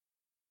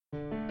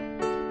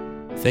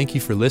Thank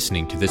you for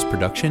listening to this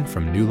production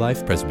from New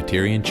Life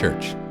Presbyterian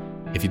Church.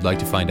 If you'd like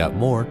to find out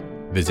more,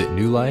 visit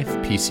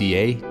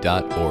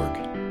newlifepca.org.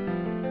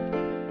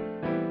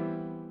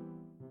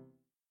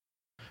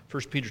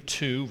 1 Peter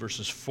 2,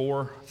 verses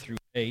 4 through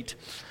 8.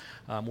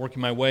 I'm working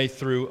my way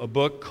through a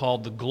book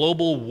called The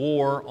Global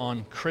War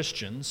on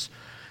Christians.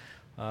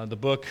 The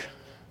book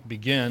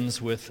begins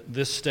with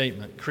this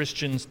statement: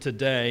 Christians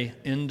today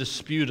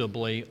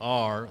indisputably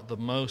are the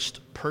most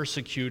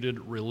persecuted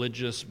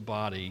religious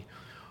body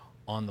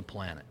on the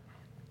planet.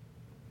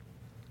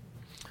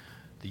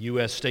 The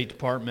U.S. State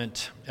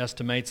Department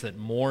estimates that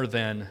more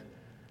than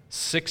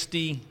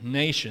 60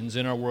 nations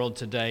in our world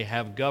today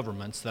have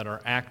governments that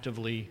are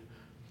actively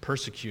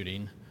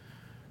persecuting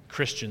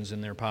Christians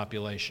in their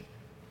population.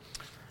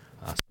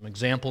 Some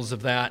examples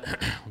of that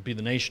would be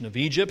the nation of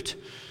Egypt.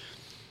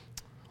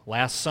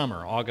 Last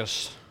summer,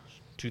 August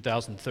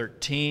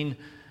 2013,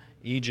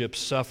 Egypt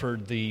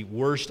suffered the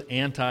worst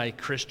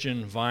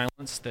anti-Christian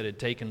violence that had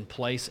taken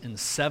place in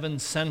 7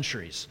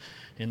 centuries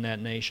in that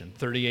nation.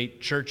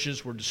 38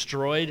 churches were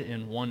destroyed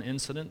in one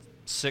incident.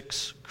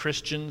 6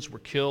 Christians were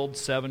killed,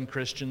 7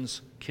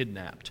 Christians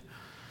kidnapped.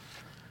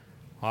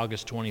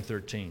 August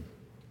 2013.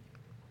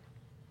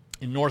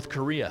 In North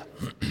Korea,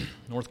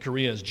 North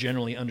Korea is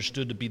generally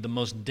understood to be the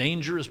most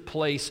dangerous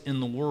place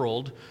in the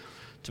world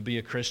to be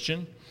a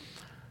Christian.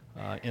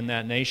 In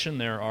that nation,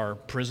 there are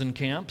prison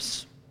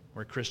camps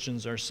where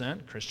Christians are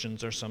sent.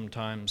 Christians are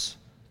sometimes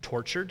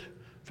tortured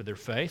for their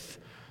faith,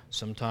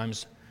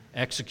 sometimes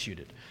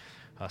executed.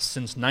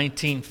 Since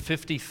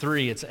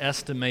 1953, it's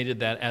estimated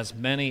that as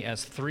many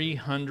as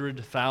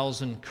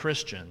 300,000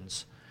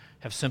 Christians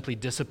have simply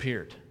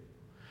disappeared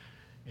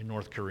in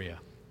North Korea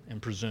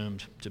and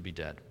presumed to be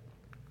dead.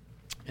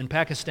 In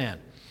Pakistan,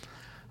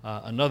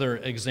 another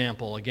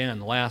example,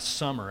 again, last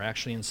summer,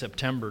 actually in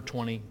September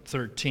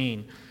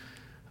 2013,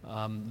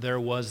 there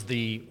was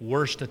the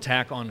worst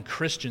attack on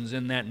Christians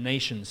in that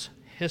nation's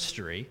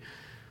history.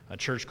 A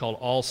church called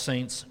All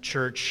Saints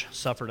Church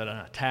suffered an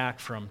attack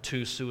from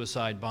 2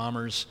 suicide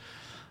bombers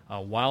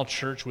while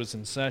church was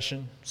in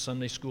session.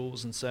 Sunday school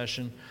was in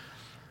session.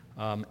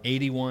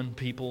 81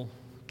 people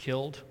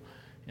killed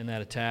in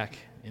that attack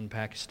in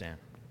Pakistan.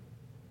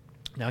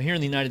 Now, here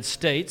in the United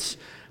States,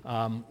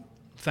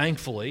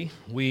 thankfully,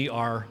 we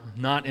are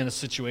not in a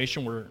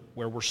situation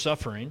where we're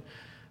suffering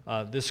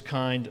this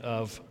kind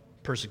of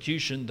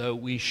persecution, though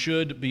we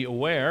should be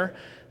aware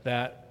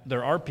that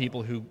there are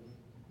people who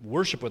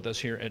worship with us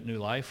here at New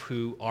Life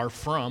who are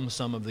from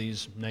some of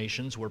these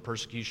nations where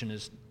persecution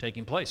is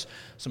taking place.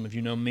 Some of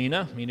you know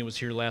Mina. Mina was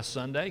here last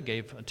Sunday,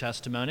 gave a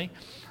testimony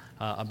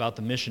about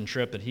the mission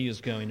trip that he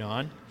is going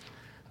on,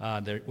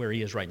 where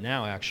he is right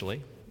now,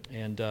 actually.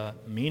 And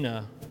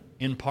Mina,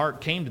 in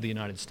part, came to the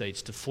United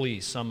States to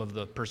flee some of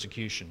the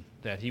persecution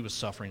that he was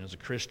suffering as a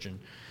Christian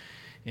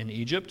in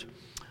Egypt.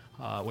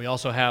 We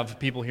also have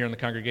people here in the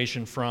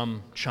congregation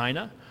from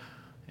China,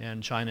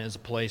 and China is a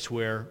place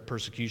where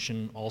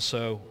persecution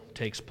also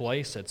takes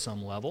place at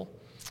some level.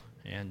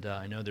 And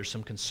I know there's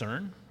some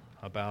concern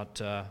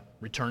about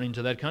returning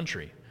to that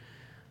country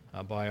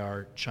by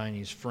our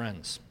Chinese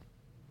friends.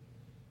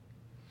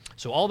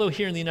 So although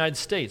here in the United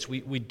States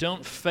we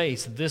don't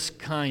face this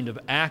kind of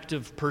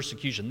active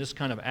persecution, this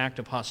kind of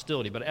active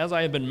hostility, but as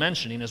I have been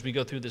mentioning as we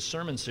go through this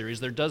sermon series,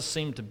 there does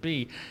seem to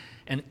be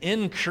an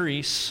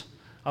increase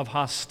of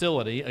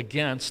hostility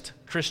against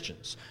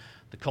Christians.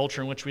 The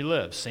culture in which we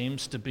live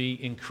seems to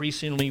be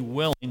increasingly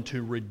willing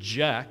to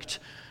reject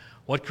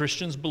what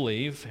Christians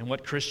believe and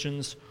what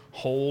Christians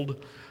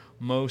hold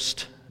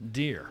most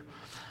dear.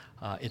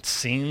 It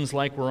seems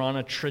like we're on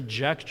a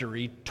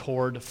trajectory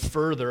toward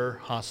further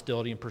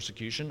hostility and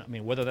persecution. I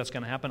mean, whether that's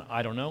going to happen,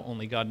 I don't know.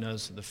 Only God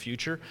knows the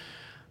future.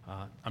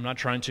 I'm not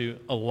trying to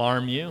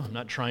alarm you. I'm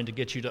not trying to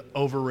get you to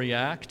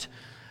overreact.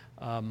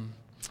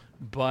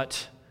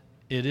 But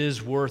it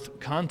is worth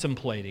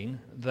contemplating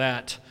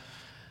that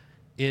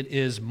it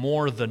is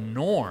more the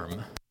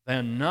norm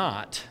than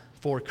not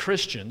for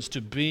Christians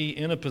to be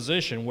in a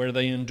position where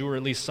they endure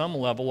at least some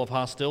level of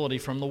hostility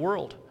from the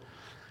world.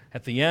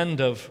 At the end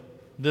of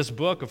this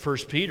book of 1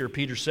 Peter,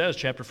 Peter says,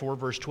 chapter 4,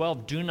 verse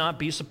 12, "Do not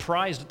be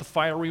surprised at the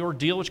fiery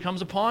ordeal which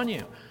comes upon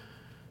you."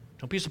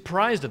 Don't be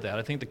surprised at that.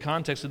 I think the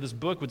context of this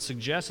book would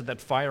suggest that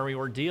that fiery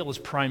ordeal is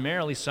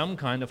primarily some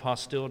kind of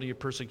hostility or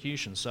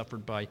persecution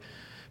suffered by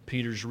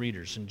Peter's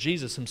readers. And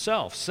Jesus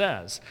himself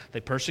says,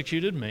 "They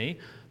persecuted me,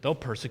 they'll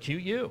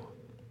persecute you."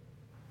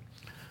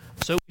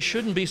 So we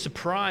shouldn't be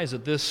surprised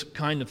that this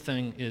kind of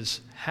thing is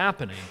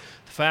happening.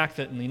 The fact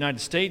that in the United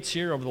States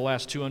here over the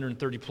last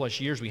 230 plus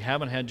years we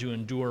haven't had to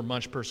endure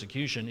much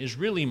persecution is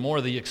really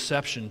more the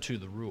exception to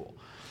the rule.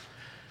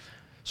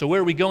 So where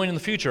are we going in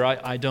the future?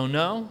 I don't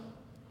know.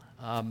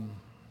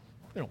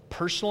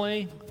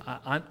 Personally,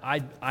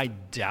 I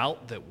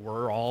doubt that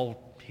we're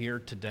all here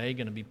today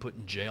going to be put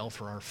in jail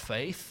for our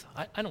faith.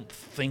 I don't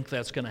think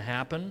that's going to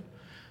happen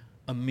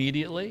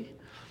immediately,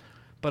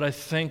 but I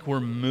think we're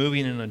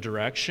moving in a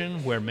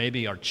direction where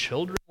maybe our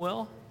children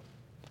will,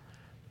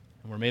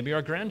 and where maybe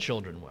our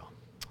grandchildren will.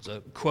 There's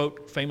a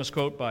famous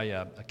quote by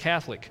a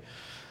Catholic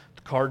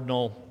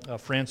Cardinal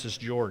Francis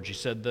George. He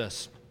said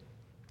this.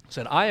 He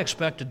said, "I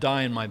expect to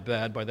die in my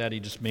bed." By that he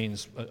just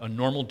means a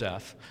normal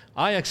death.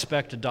 "I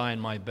expect to die in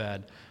my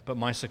bed, but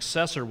my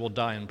successor will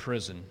die in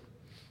prison,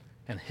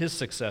 and his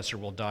successor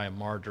will die a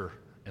martyr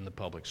in the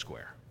public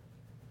square."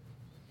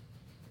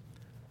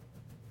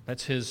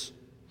 That's his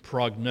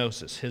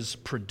prognosis, his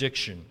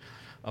prediction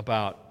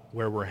about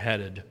where we're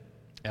headed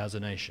as a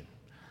nation.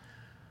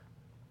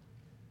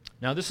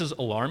 Now, this is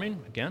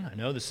alarming. Again, I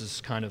know this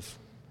is kind of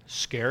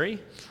scary.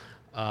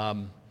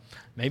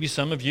 Maybe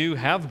some of you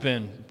have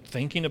been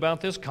thinking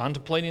about this,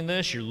 contemplating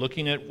this. You're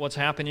looking at what's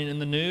happening in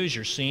the news.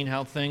 You're seeing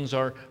how things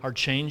are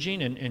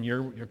changing, and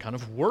you're kind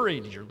of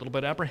worried. You're a little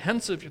bit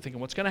apprehensive. You're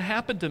thinking, what's going to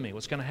happen to me?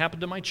 What's going to happen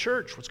to my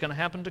church? What's going to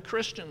happen to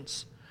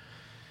Christians?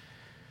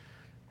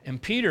 And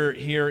Peter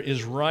here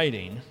is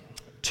writing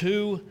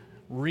to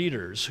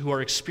readers who are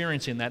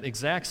experiencing that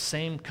exact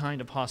same kind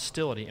of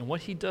hostility. And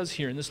what he does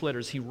here in this letter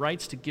is he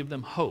writes to give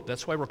them hope.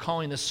 That's why we're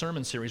calling this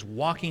sermon series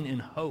Walking in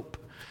Hope.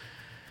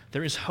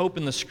 There is hope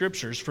in the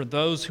Scriptures for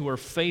those who are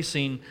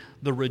facing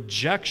the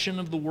rejection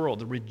of the world,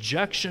 the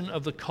rejection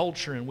of the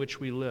culture in which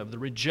we live, the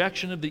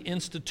rejection of the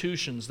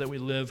institutions that we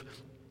live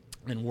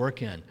and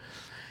work in.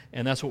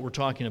 And that's what we're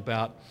talking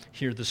about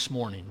here this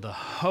morning, the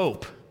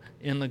hope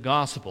in the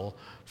gospel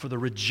for the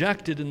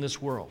rejected in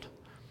this world.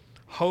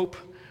 Hope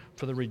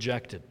for the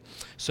rejected.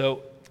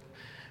 So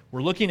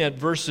we're looking at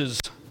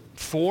verses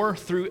 4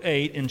 through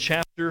 8 in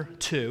chapter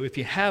 2. If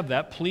you have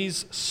that,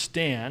 please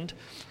stand.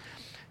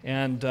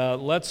 And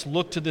let's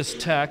look to this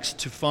text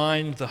to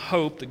find the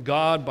hope that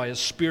God, by His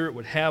Spirit,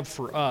 would have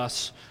for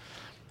us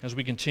as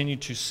we continue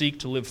to seek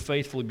to live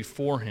faithfully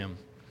before Him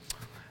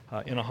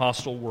in a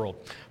hostile world.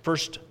 1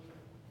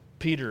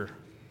 Peter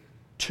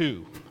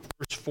 2,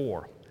 verse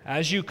 4.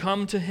 "As you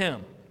come to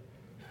Him,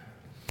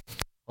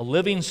 a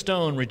living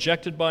stone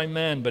rejected by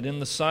men, but in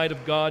the sight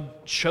of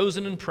God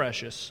chosen and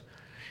precious,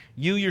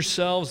 you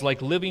yourselves,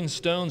 like living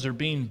stones, are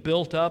being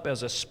built up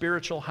as a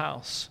spiritual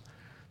house,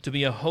 to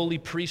be a holy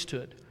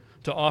priesthood,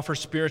 to offer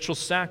spiritual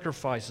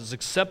sacrifices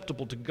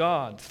acceptable to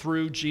God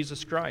through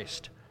Jesus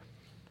Christ.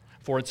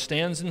 For it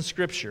stands in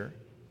Scripture,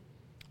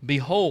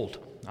 'Behold,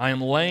 I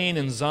am laying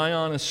in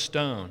Zion a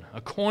stone,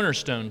 a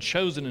cornerstone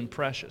chosen and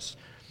precious,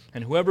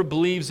 and whoever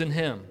believes in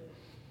Him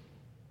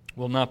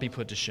will not be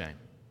put to shame.'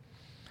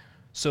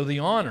 So the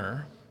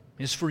honor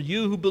is for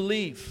you who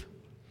believe,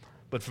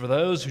 but for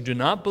those who do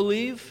not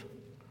believe,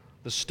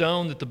 the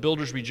stone that the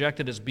builders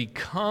rejected has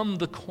become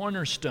the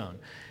cornerstone,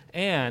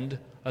 and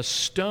a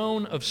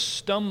stone of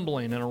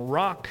stumbling and a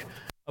rock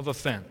of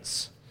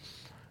offense.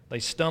 They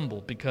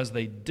stumble because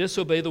they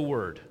disobey the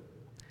word,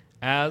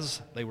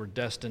 as they were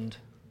destined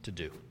to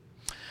do."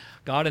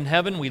 God in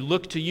heaven, we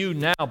look to you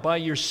now by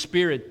your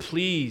Spirit.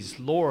 Please,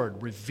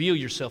 Lord, reveal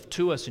yourself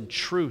to us in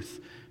truth.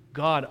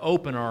 God,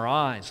 open our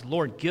eyes.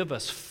 Lord, give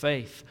us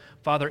faith.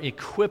 Father,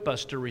 equip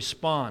us to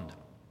respond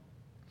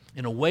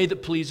in a way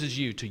that pleases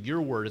you to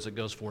your word as it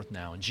goes forth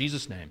now. In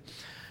Jesus' name,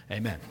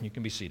 amen. You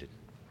can be seated.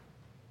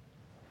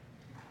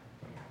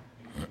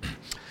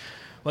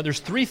 Well,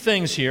 there's three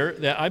things here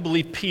that I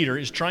believe Peter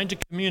is trying to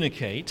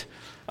communicate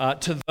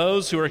to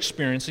those who are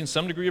experiencing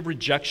some degree of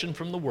rejection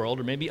from the world,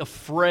 or maybe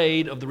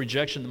afraid of the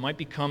rejection that might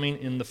be coming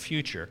in the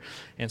future.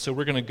 And so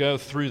we're going to go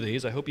through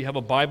these. I hope you have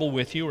a Bible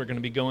with you. We're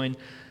going to be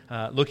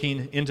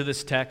looking into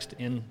this text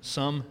in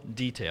some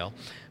detail.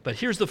 But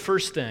here's the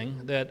first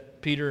thing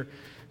that Peter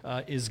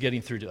is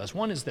getting through to us.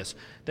 One is this,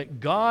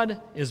 that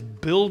God is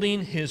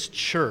building His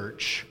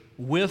church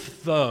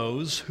with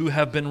those who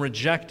have been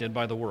rejected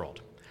by the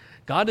world.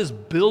 God is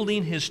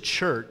building His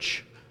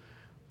church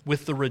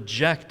with the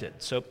rejected.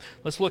 So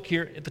let's look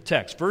here at the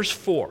text. Verse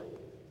 4.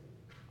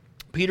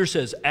 Peter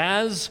says,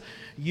 "As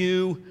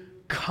you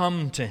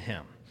come to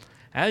Him."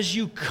 As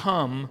you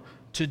come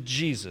to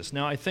Jesus.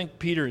 Now, I think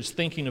Peter is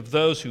thinking of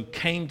those who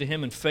came to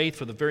Him in faith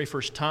for the very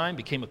first time,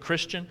 became a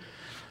Christian.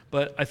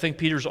 But I think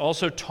Peter's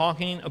also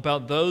talking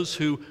about those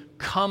who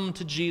come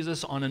to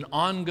Jesus on an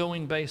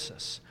ongoing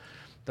basis.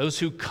 Those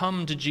who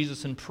come to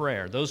Jesus in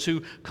prayer, those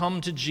who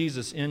come to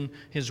Jesus in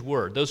His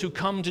Word, those who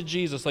come to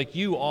Jesus like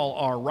you all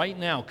are right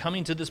now,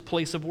 coming to this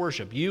place of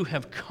worship. You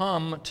have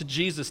come to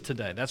Jesus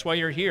today. That's why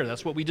you're here.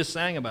 That's what we just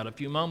sang about a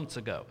few moments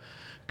ago.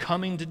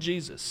 Coming to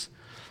Jesus.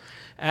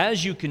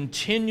 As you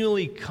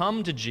continually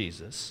come to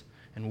Jesus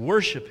and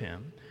worship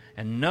Him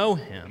and know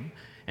Him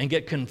and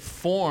get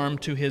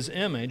conformed to His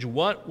image,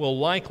 what will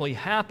likely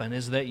happen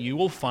is that you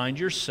will find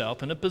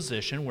yourself in a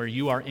position where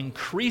you are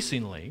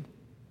increasingly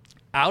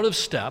out of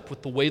step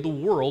with the way the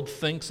world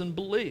thinks and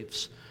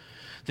believes.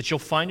 That you'll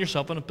find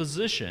yourself in a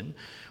position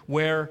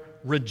where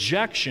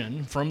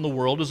rejection from the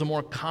world is a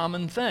more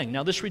common thing.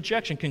 Now, this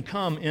rejection can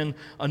come in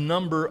a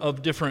number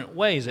of different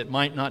ways. It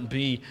might not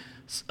be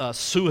a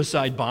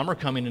suicide bomber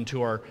coming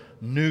into our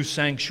new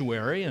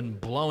sanctuary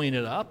and blowing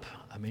it up.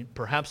 mean,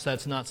 perhaps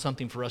that's not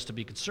something for us to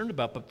be concerned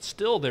about, but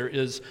still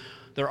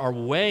there are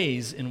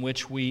ways in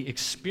which we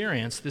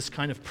experience this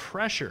kind of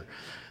pressure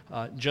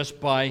just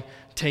by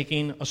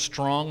taking a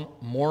strong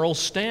moral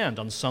stand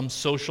on some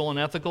social and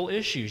ethical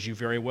issues. You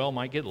very well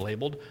might get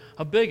labeled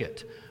a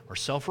bigot or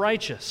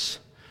self-righteous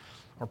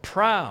or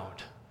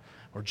proud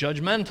or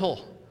judgmental.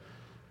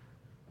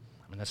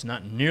 I mean, that's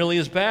not nearly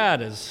as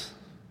bad as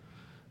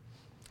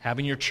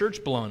having your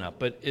church blown up,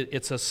 but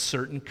it's a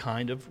certain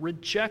kind of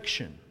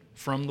rejection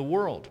from the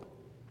world.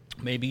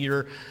 Maybe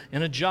you're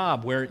in a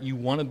job where you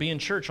want to be in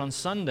church on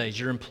Sundays.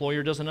 Your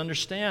employer doesn't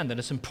understand that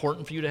it's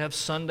important for you to have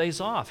Sundays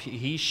off.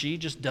 She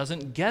just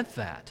doesn't get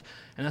that.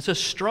 And that's a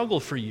struggle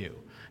for you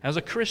as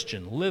a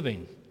Christian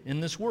living in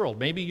this world.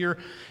 Maybe you're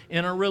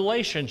in a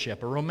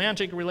relationship, a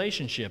romantic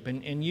relationship,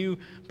 and you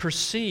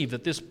perceive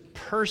that this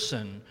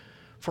person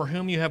for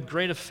whom you have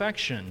great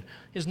affection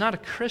is not a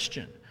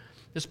Christian.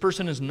 This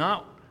person is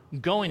not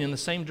going in the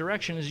same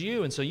direction as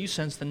you, and so you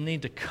sense the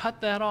need to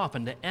cut that off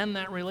and to end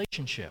that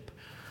relationship.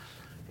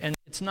 And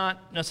it's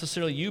not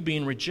necessarily you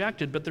being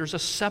rejected, but there's a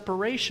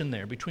separation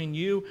there between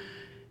you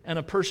and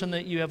a person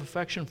that you have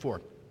affection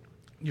for.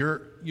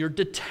 You're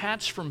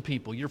detached from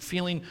people. You're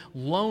feeling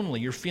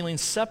lonely. You're feeling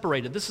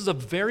separated. This is a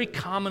very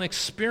common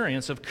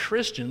experience of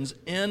Christians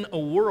in a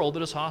world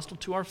that is hostile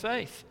to our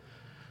faith.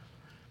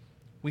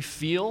 We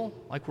feel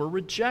like we're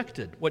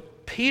rejected.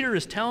 What Peter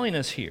is telling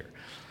us here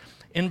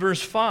in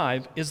verse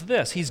 5 is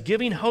this. He's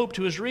giving hope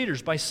to his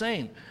readers by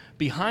saying,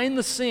 behind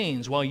the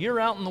scenes, while you're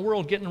out in the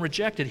world getting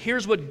rejected,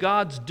 here's what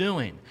God's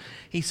doing.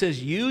 He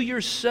says, you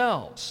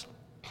yourselves,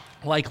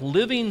 like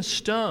living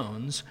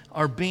stones,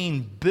 are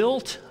being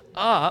built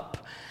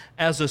up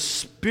as a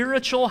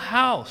spiritual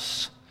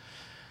house.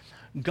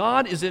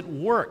 God is at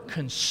work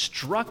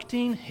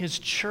constructing His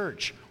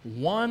church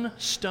one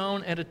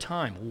stone at a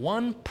time,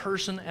 one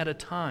person at a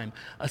time,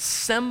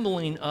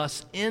 assembling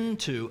us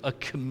into a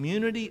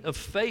community of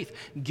faith,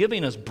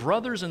 giving us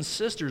brothers and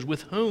sisters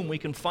with whom we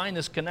can find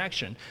this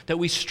connection that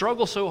we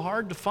struggle so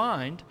hard to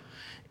find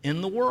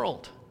in the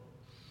world.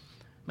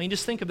 I mean,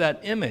 just think of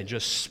that image, a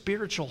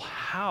spiritual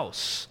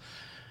house.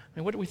 I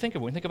mean, what do we think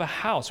of? When we think of a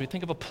house, we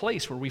think of a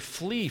place where we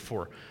flee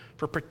for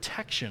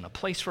protection, a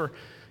place for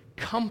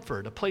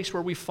comfort, a place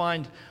where we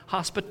find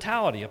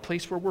hospitality, a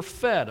place where we're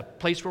fed, a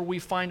place where we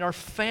find our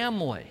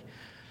family.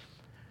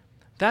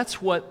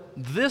 That's what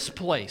this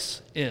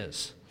place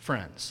is,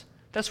 friends.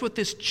 That's what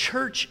this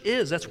church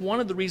is. That's one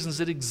of the reasons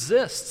it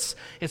exists.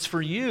 It's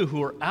for you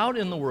who are out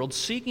in the world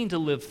seeking to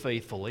live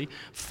faithfully,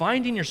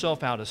 finding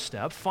yourself out of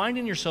step,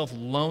 finding yourself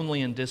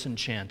lonely and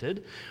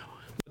disenchanted.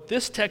 What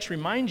this text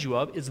reminds you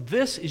of is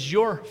this is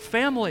your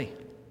family.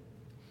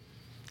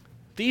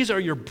 These are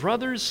your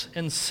brothers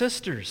and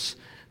sisters.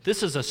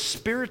 This is a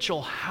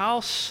spiritual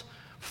house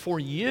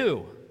for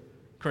you,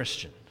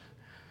 Christian.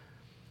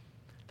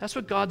 That's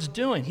what God's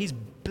doing. He's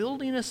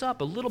building us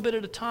up a little bit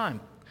at a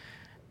time.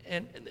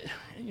 And,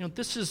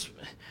 this is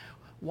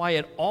why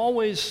it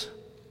always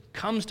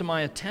comes to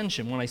my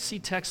attention when I see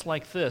texts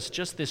like this,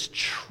 just this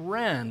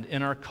trend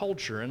in our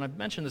culture. And I've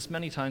mentioned this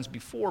many times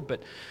before,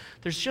 but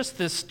there's just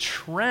this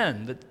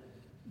trend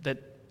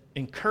that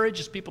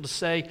encourages people to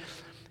say,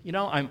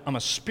 I'm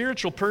a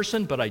spiritual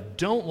person, but I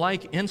don't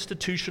like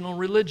institutional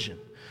religion.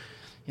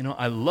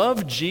 I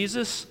love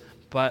Jesus,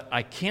 but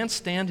I can't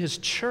stand His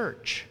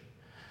church.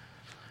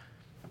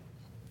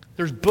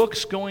 There's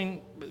books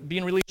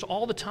being released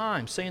all the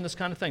time saying this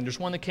kind of thing. There's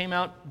one that came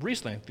out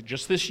recently,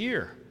 just this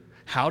year.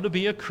 How to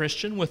be a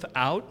Christian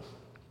without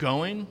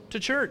going to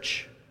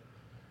church.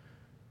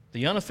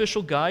 The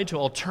Unofficial Guide to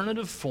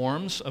Alternative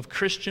Forms of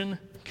Christian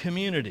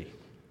Community.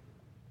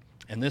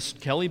 And this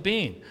Kelly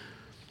Bean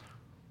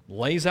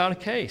lays out a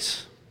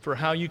case for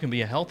how you can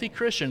be a healthy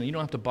Christian and you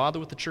don't have to bother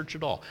with the church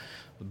at all.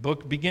 The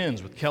book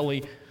begins with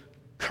Kelly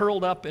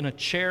curled up in a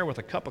chair with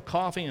a cup of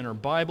coffee and her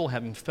Bible,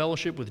 having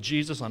fellowship with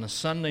Jesus on a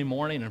Sunday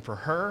morning, and for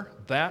her,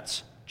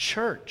 that's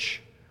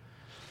church.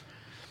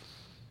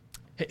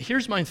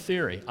 Here's my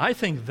theory. I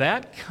think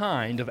that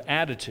kind of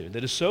attitude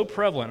that is so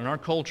prevalent in our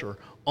culture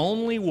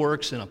only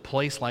works in a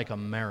place like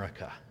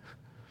America,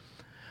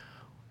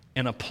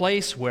 in a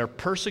place where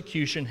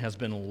persecution has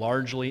been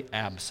largely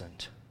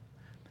absent.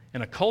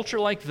 In a culture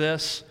like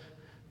this,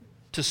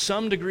 to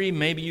some degree,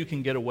 maybe you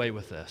can get away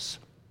with this.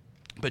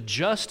 But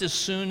just as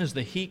soon as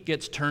the heat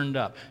gets turned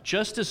up,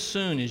 just as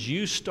soon as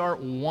you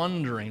start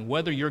wondering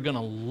whether you're going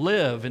to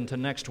live into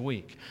next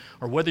week,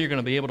 or whether you're going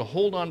to be able to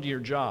hold on to your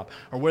job,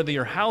 or whether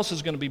your house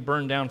is going to be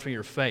burned down for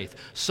your faith,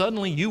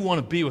 suddenly you want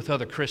to be with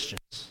other Christians.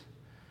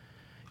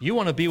 You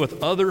want to be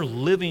with other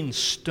living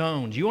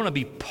stones. You want to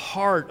be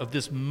part of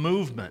this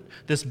movement,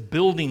 this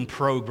building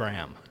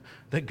program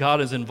that God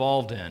is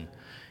involved in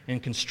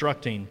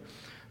constructing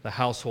the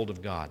household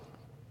of God,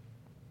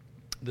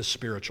 the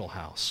spiritual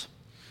house.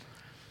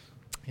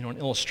 An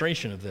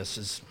illustration of this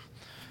is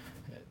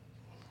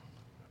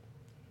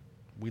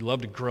we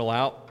love to grill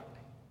out,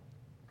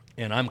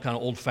 and I'm kind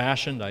of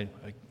old-fashioned. I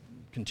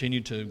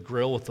continue to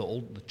grill with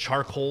the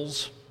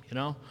charcoals,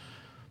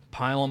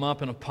 pile them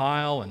up in a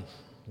pile and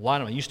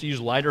I used to use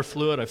lighter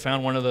fluid. I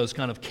found one of those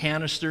kind of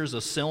canisters,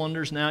 those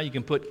cylinders now. You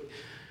can put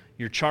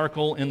your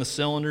charcoal in the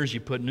cylinders.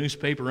 You put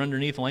newspaper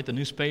underneath and light the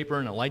newspaper,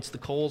 and it lights the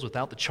coals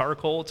without the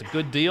charcoal. It's a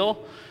good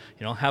deal.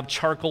 You don't have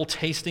charcoal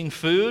tasting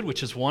food,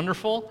 which is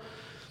wonderful.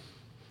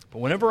 But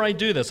whenever I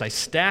do this, I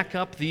stack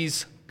up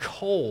these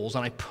coals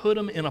and I put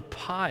them in a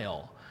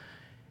pile.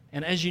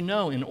 And as you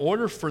know, in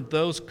order for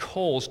those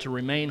coals to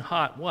remain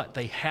hot,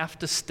 they have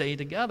to stay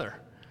together.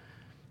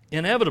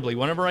 Inevitably,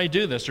 whenever I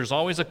do this, there's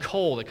always a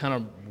coal that kind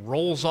of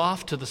rolls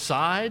off to the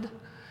side.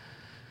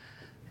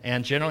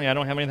 And generally, I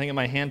don't have anything in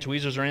my hand,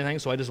 tweezers or anything,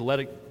 so I just let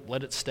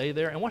it stay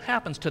there. And what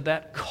happens to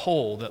that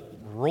coal that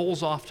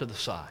rolls off to the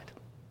side?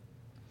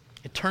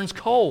 It turns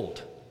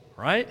cold,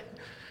 right?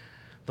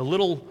 The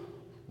little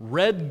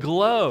red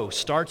glow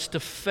starts to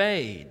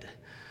fade.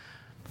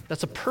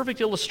 That's a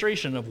perfect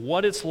illustration of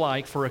what it's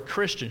like for a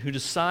Christian who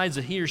decides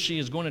that he or she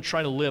is going to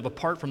try to live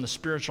apart from the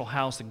spiritual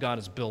house that God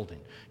is building.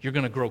 You're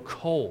going to grow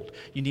cold.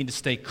 You need to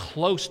stay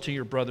close to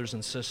your brothers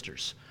and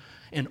sisters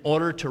in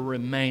order to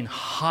remain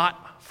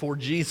hot for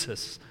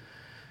Jesus.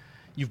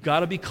 You've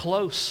got to be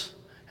close,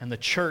 and the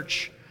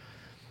church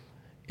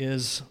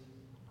is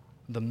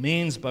the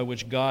means by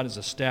which God has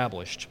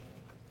established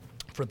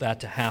for that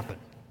to happen.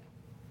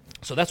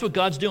 So that's what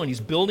God's doing. He's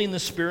building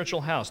this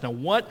spiritual house. Now,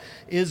 what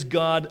is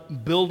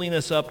God building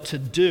us up to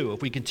do?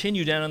 If we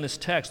continue down in this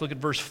text, look at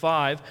verse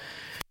 5.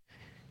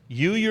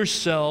 You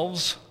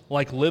yourselves,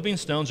 like living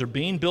stones, are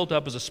being built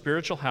up as a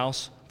spiritual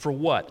house for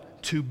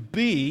what? To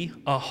be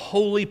a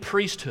holy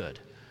priesthood.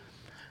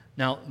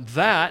 Now,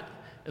 that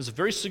is a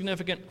very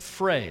significant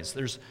phrase.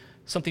 There's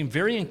something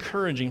very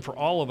encouraging for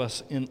all of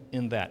us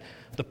in that.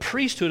 The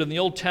priesthood in the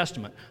Old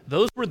Testament,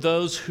 those were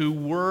those who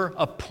were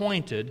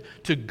appointed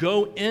to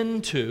go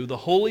into the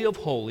Holy of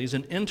Holies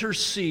and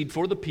intercede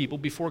for the people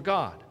before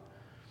God.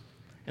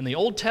 In the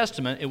Old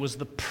Testament, it was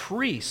the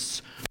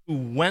priests who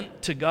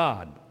went to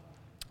God.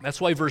 That's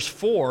why verse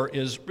 4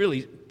 is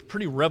really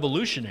pretty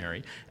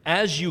revolutionary.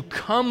 As you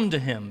come to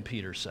him,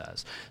 Peter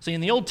says. See, in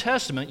the Old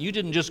Testament, you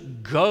didn't just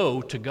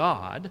go to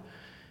God.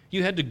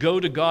 You had to go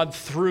to God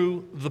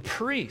through the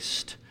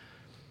priest.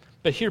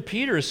 But here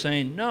Peter is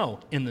saying,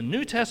 no, in the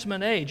New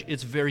Testament age,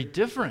 it's very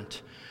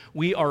different.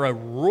 We are a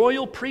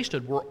royal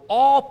priesthood. We're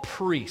all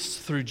priests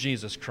through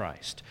Jesus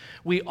Christ.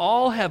 We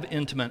all have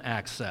intimate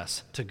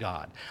access to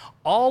God.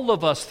 All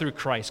of us through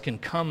Christ can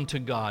come to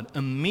God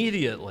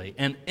immediately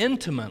and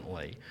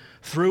intimately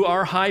through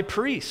our high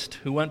priest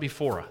who went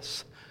before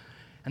us.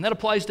 And that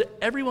applies to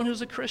everyone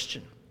who's a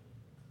Christian.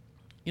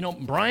 You know,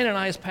 Brian and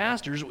I as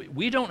pastors,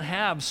 we don't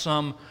have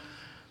some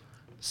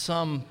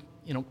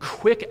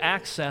quick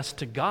access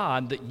to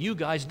God that you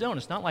guys don't.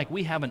 It's not like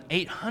we have an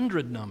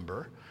 800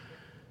 number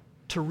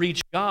to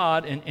reach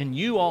God and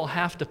you all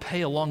have to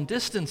pay a long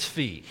distance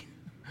fee.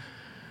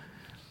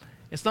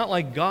 It's not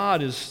like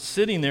God is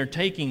sitting there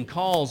taking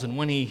calls, and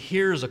when he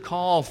hears a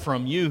call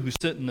from you who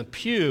sit in the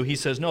pew, he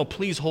says, no,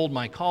 please hold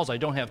my calls, I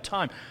don't have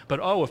time. But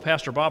if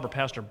Pastor Bob or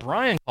Pastor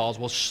Brian calls,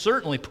 we'll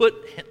certainly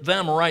put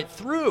them right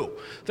through.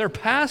 They're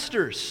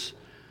pastors.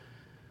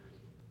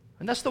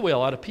 And that's the way a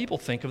lot of people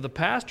think of the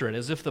pastorate,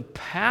 as if the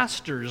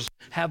pastors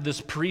have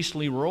this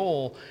priestly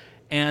role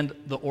and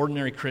the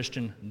ordinary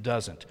Christian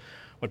doesn't.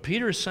 What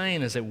Peter is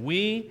saying is that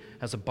we,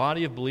 as a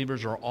body of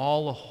believers, are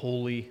all a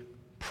holy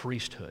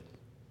priesthood.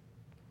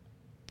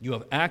 You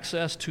have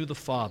access to the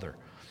Father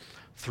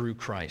through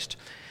Christ.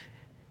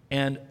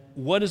 And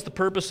what is the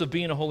purpose of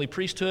being a holy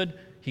priesthood?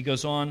 He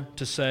goes on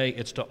to say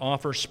it's to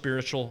offer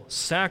spiritual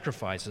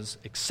sacrifices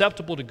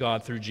acceptable to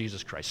God through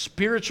Jesus Christ.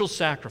 Spiritual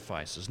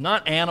sacrifices,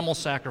 not animal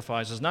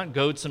sacrifices, not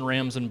goats and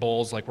rams and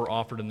bulls like were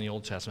offered in the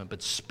Old Testament,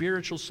 but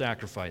spiritual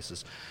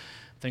sacrifices.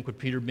 I think what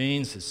Peter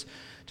means is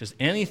just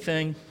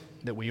anything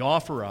that we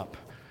offer up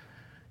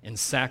in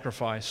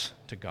sacrifice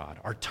to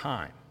God. Our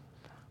time,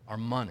 our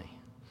money,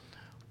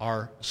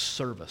 our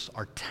service,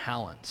 our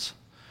talents,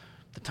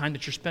 the time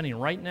that you're spending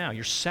right now.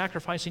 You're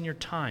sacrificing your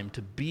time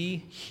to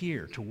be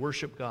here, to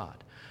worship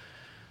God.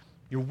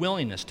 Your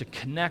willingness to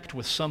connect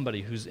with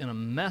somebody who's in a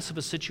mess of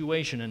a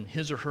situation in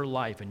his or her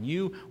life, and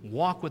you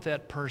walk with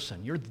that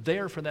person. You're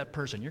there for that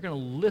person. You're going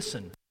to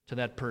listen to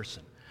that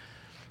person.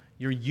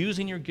 You're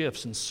using your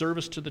gifts in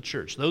service to the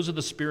church. Those are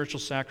the spiritual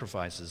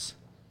sacrifices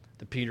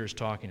that Peter is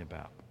talking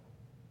about.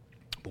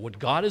 But what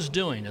God is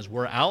doing is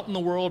we're out in the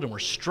world and we're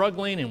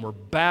struggling and we're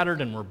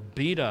battered and we're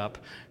beat up.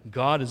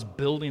 God is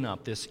building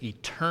up this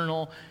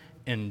eternal,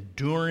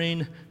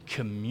 enduring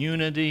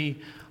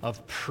community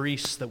of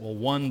priests that will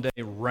one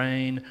day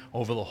reign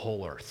over the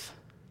whole earth.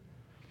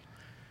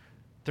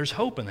 There's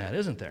hope in that,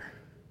 isn't there?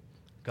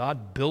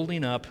 God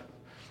building up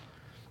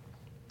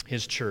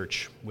his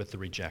church with the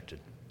rejected.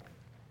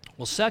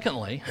 Well,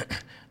 secondly,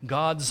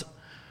 God's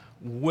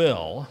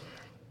will.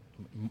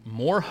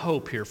 More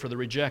hope here for the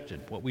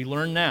rejected. What we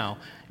learn now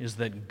is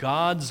that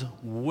God's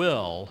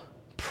will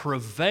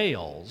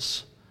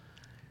prevails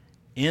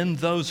in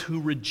those who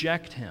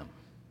reject him.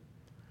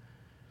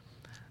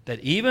 That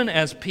even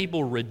as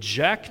people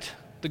reject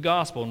the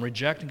gospel and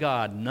reject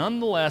God,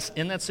 nonetheless,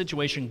 in that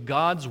situation,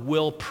 God's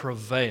will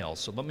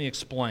prevails. So let me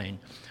explain.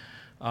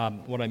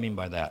 what I mean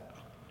by that.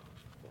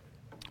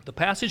 The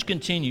passage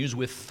continues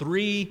with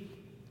 3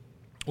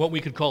 what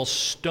we could call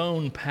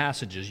stone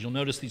passages. You'll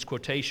notice these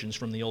quotations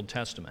from the Old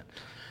Testament.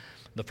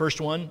 The first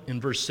one in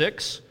verse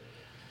 6,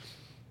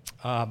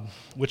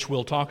 which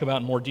we'll talk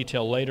about in more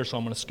detail later, so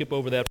I'm going to skip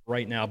over that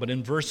right now. But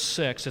in verse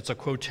 6, it's a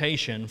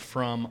quotation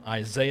from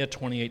Isaiah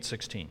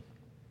 28:16.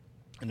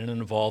 And it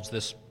involves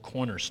this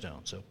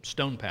cornerstone, so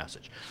stone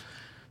passage.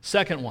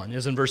 Second one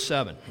is in verse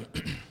 7.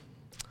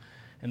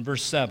 In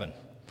verse 7,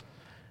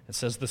 it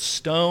says, "The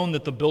stone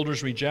that the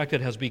builders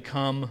rejected has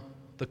become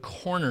the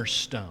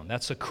cornerstone."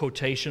 That's a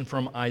quotation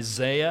from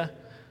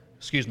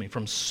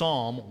from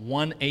Psalm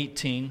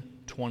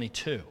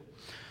 118:22.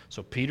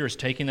 So Peter is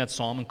taking that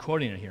psalm and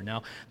quoting it here.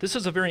 Now, this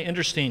is a very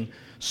interesting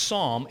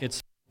psalm.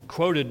 It's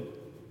quoted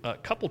a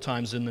couple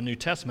times in the New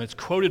Testament.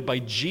 It's quoted by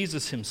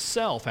Jesus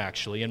himself,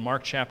 actually, in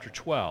Mark chapter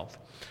 12.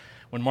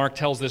 When Mark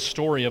tells this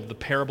story of the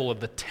parable of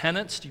the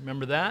tenants, do you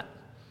remember that?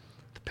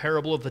 The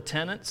parable of the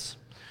tenants.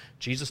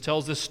 Jesus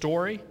tells this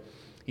story.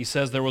 He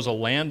says there was a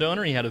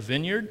landowner, he had a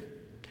vineyard.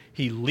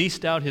 He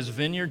leased out his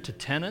vineyard to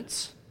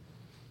tenants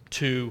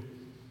to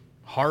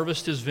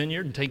harvest his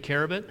vineyard and take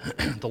care of it.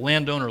 The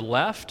landowner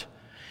left,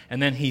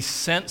 and then he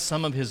sent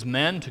some of his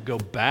men to go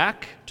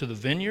back to the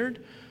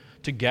vineyard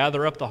to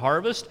gather up the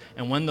harvest,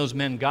 and when those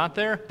men got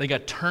there, they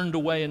got turned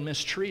away and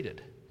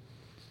mistreated.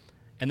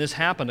 And this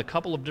happened a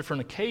couple of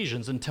different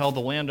occasions until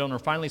the landowner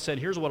finally said,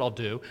 "Here's what I'll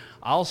do.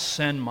 I'll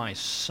send my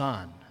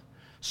son.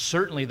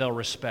 Certainly they'll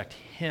respect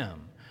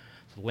him."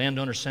 The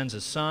landowner sends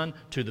his son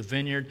to the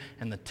vineyard,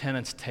 and the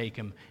tenants take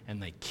him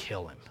and they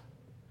kill him.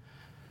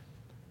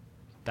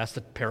 That's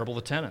the parable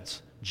of the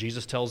tenants.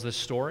 Jesus tells this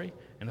story,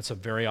 and it's a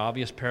very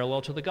obvious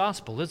parallel to the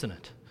gospel, isn't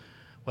it?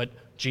 What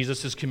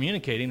Jesus is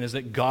communicating is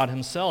that God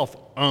himself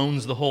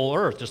owns the whole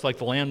earth, just like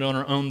the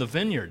landowner owned the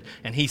vineyard.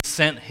 And he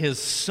sent his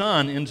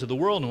son into the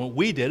world, and what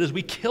we did is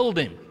we killed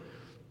him.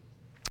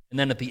 And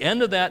then at the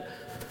end of that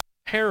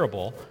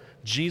parable,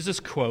 Jesus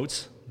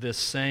quotes this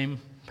same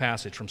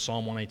passage from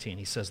Psalm 118.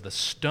 He says, "The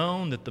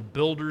stone that the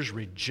builders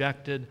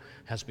rejected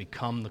has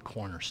become the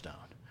cornerstone."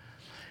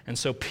 And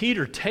so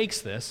Peter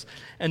takes this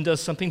and does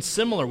something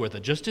similar with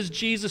it. Just as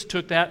Jesus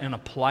took that and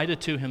applied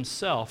it to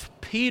himself,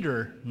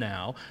 Peter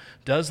now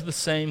does the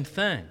same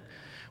thing.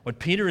 What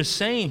Peter is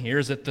saying here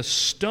is that the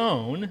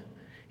stone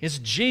is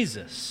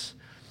Jesus,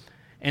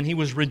 and he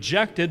was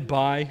rejected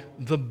by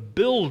the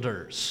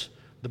builders.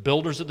 The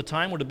builders at the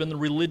time would have been the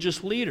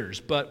religious leaders.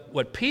 But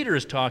what Peter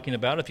is talking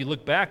about, if you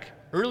look back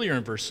earlier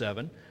in verse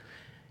 7,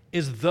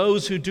 is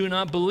those who do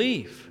not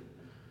believe.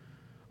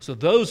 So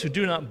those who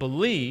do not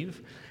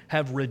believe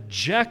have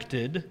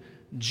rejected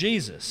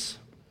Jesus.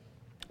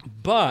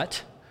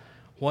 But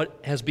what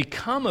has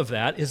become of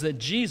that is that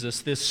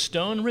Jesus, this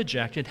stone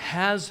rejected,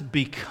 has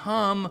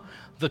become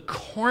the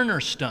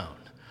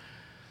cornerstone.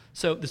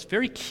 So this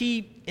very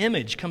key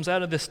image comes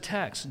out of this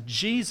text.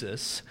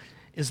 Jesus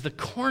is the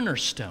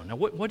cornerstone. Now,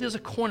 what is a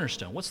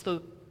cornerstone? What's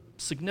the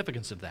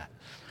significance of that?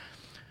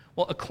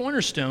 Well, a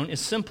cornerstone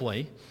is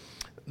simply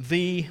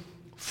the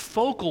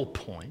focal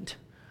point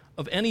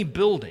of any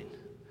building.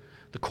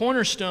 The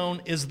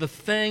cornerstone is the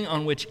thing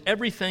on which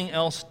everything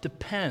else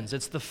depends.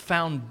 It's the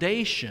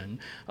foundation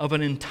of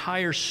an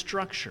entire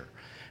structure.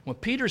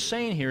 What Peter's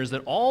saying here is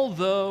that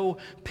although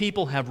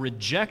people have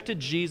rejected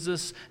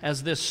Jesus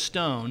as this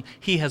stone,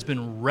 he has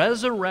been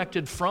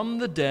resurrected from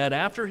the dead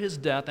after his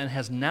death and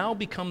has now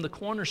become the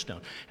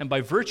cornerstone. And by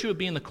virtue of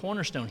being the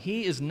cornerstone,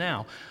 he is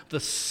now the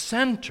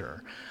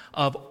center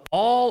of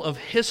all of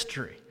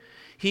history.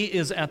 He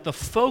is at the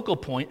focal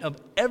point of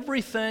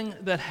everything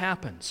that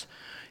happens.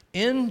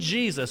 In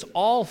Jesus,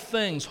 all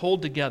things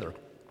hold together.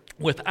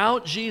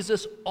 Without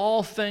Jesus,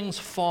 all things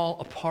fall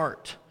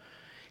apart.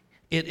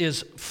 It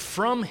is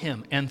from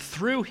him and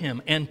through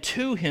him and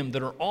to him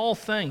that are all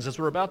things. As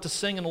we're about to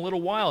sing in a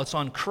little while, it's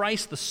on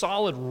Christ, the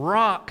solid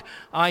rock,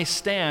 I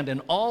stand,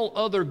 and all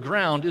other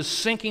ground is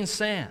sinking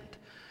sand.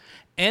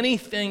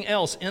 Anything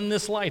else in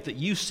this life that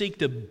you seek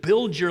to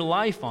build your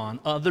life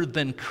on other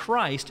than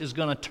Christ is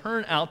going to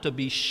turn out to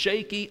be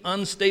shaky,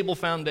 unstable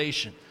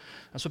foundation.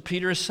 That's what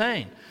Peter is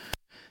saying.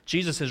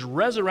 Jesus is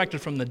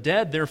resurrected from the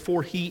dead,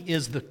 therefore he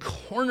is the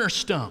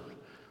cornerstone,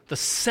 the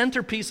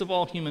centerpiece of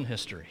all human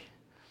history.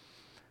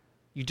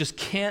 You just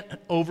can't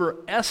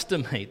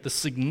overestimate the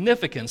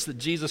significance that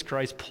Jesus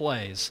Christ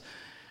plays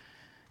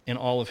in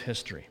all of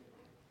history.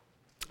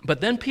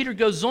 But then Peter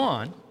goes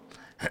on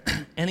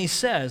and he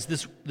says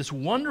this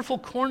wonderful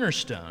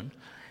cornerstone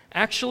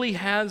actually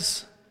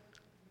has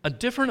a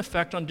different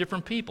effect on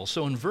different people.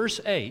 So in verse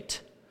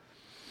 8,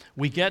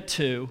 we get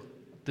to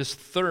this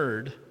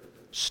third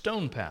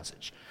stone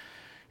passage.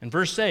 In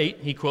verse 8,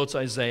 he quotes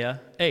Isaiah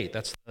 8.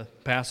 That's the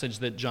passage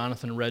that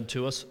Jonathan read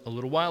to us a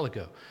little while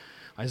ago.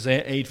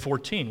 Isaiah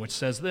 8:14, which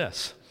says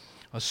this,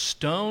 "A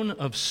stone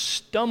of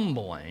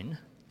stumbling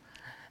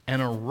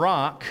and a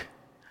rock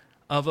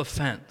of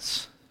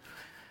offense."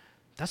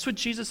 That's what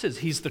Jesus is.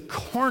 He's the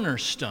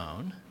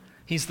cornerstone.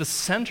 He's the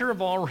center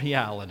of all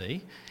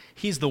reality.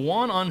 He's the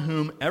one on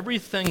whom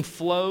everything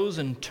flows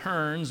and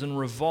turns and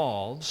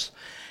revolves.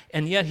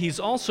 And yet he's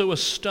also a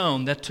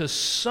stone that to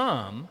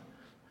some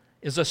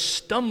is a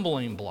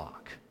stumbling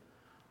block,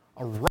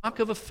 a rock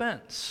of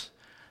offense.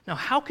 Now,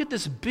 how could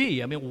this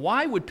be? I mean,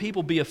 why would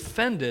people be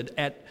offended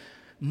at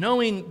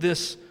knowing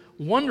this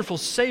wonderful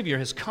Savior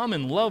has come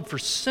in love for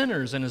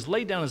sinners and has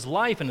laid down his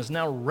life and is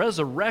now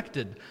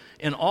resurrected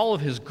in all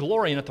of his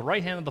glory and at the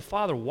right hand of the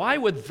Father? Why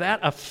would that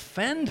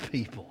offend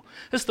people?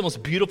 This is the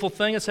most beautiful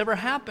thing that's ever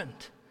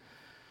happened.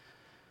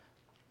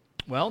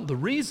 Well, the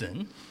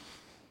reason,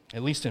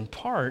 at least in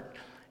part,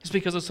 is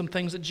because of some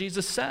things that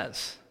Jesus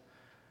says.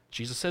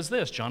 Jesus says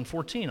this, John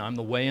 14, I'm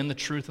the way and the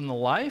truth and the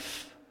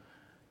life.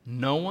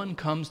 No one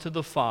comes to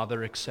the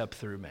Father except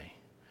through me.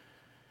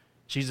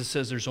 Jesus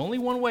says there's only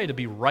one way to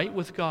be right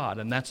with God,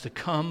 and that's to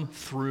come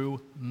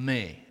through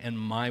me and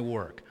my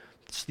work.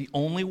 It's the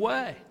only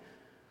way.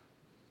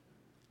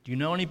 Do you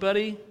know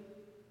anybody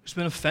who's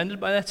been offended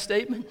by that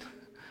statement?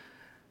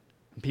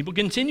 And people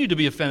continue to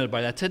be offended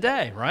by that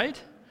today, right?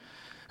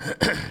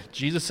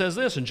 Jesus says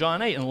this in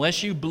John 8,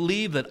 unless you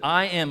believe that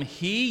I am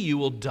He, you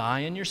will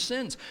die in your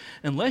sins.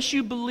 Unless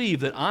you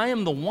believe that I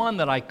am the one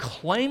that I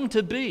claim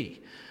to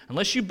be,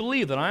 unless you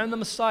believe that I am the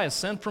Messiah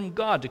sent from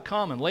God to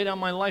come and lay down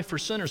my life for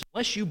sinners,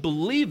 unless you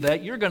believe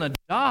that, you're going to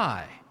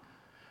die.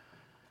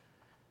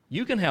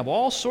 You can have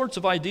all sorts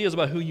of ideas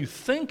about who you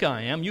think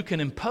I am. You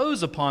can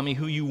impose upon me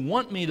who you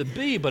want me to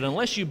be, but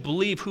unless you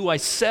believe who I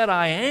said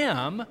I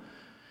am,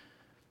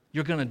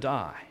 you're going to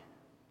die.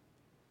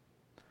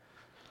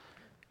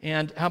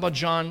 And how about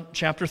John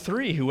chapter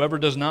 3? Whoever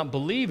does not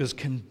believe is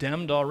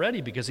condemned already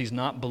because he's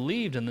not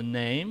believed in the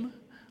name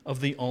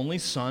of the only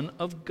Son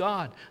of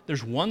God.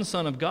 There's one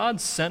Son of God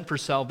sent for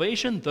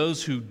salvation.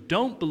 Those who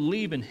don't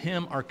believe in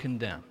him are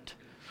condemned.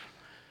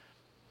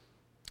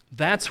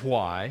 That's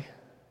why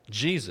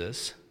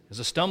Jesus is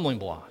a stumbling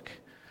block.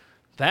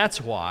 That's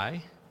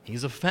why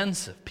he's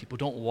offensive. People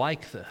don't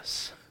like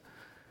this.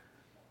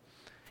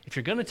 If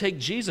you're going to take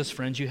Jesus,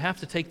 friends, you have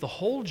to take the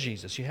whole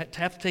Jesus. You have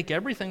to take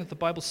everything that the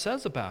Bible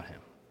says about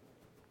him.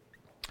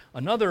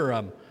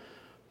 Another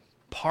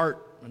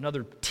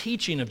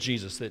teaching of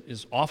Jesus that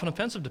is often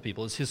offensive to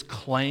people is his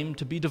claim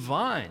to be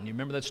divine. You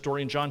remember that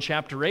story in John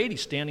chapter 8?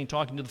 He's standing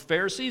talking to the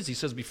Pharisees. He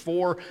says,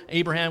 before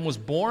Abraham was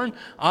born,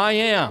 I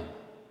am. And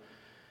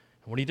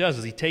what he does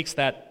is he takes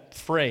that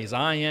phrase,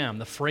 I am,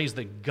 the phrase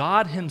that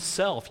God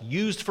himself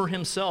used for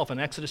himself in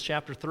Exodus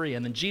chapter 3,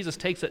 and then Jesus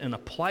takes it and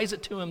applies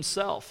it to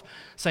himself,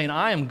 saying,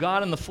 I am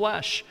God in the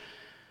flesh.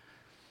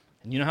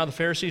 And you know how the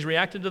Pharisees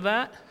reacted to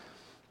that?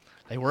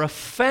 They were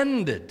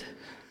offended.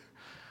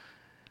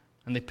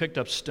 And they picked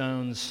up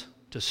stones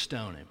to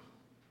stone him.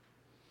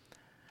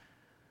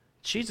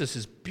 Jesus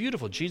is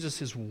beautiful.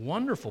 Jesus is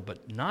wonderful,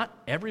 but not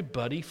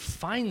everybody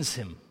finds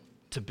him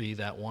to be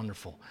that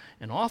wonderful.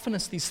 And often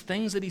it's these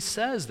things that he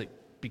says that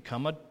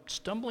become a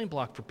stumbling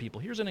block for people.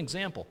 Here's an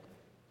example.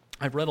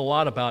 I've read a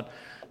lot about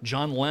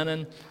John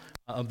Lennon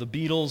of the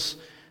Beatles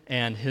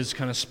and his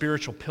kind of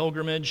spiritual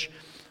pilgrimage.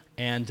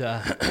 And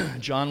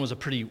John was a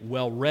pretty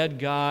well-read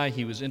guy.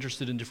 He was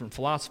interested in different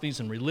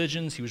philosophies and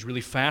religions. He was really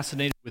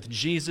fascinated with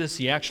Jesus.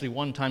 He actually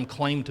one time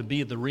claimed to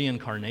be the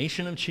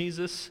reincarnation of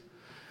Jesus.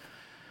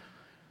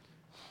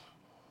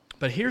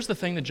 But here's the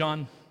thing that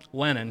John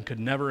Lennon could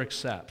never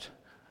accept: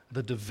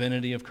 the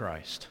divinity of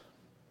Christ.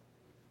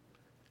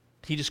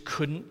 He just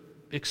couldn't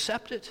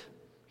accept it.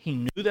 He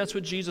knew that's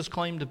what Jesus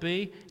claimed to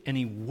be, and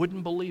he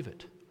wouldn't believe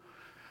it.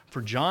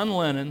 For John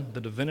Lennon,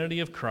 the divinity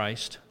of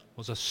Christ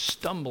was a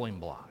stumbling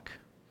block.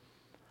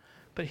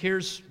 But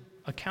here's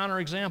a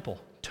counterexample.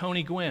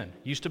 Tony Gwynn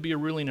used to be a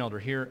ruling elder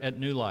here at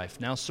New Life,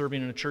 now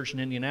serving in a church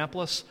in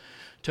Indianapolis.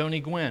 Tony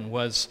Gwynn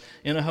was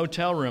in a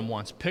hotel room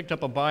once, picked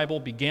up a Bible,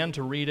 began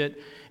to read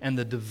it, and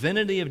the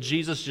divinity of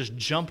Jesus just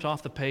jumped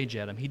off the page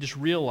at him. He just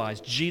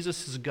realized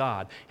Jesus is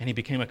God, and he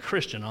became a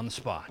Christian on the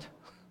spot.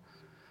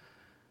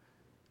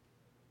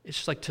 It's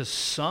just like, to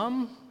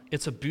some,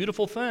 it's a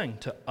beautiful thing.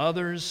 To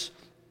others,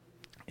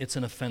 it's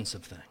an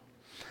offensive thing.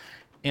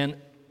 And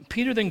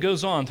Peter then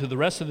goes on through the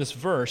rest of this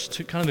verse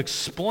to kind of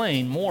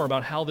explain more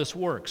about how this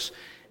works.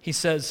 He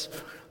says,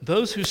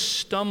 those who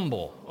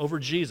stumble over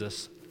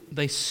Jesus,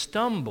 they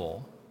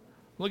stumble,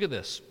 look at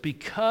this,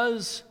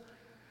 because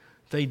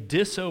they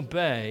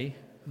disobey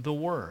the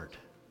word.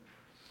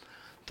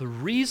 The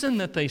reason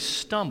that they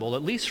stumble,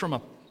 at least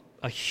from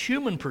a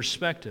human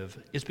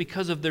perspective, is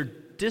because of their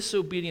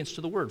disobedience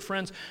to the word.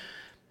 Friends,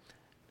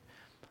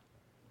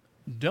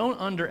 don't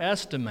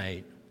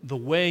underestimate the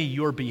way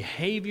your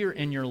behavior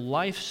and your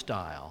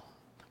lifestyle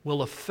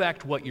will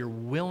affect what you're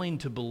willing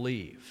to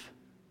believe.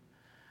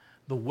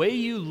 The way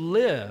you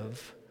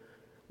live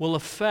will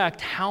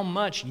affect how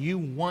much you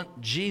want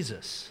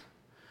Jesus.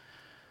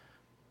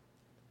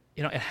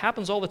 You know, it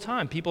happens all the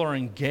time. People are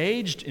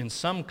engaged in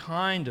some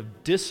kind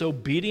of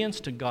disobedience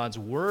to God's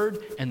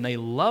word, and they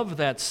love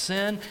that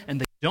sin,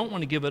 and they don't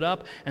want to give it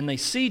up, and they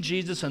see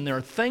Jesus, and there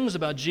are things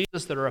about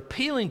Jesus that are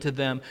appealing to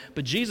them,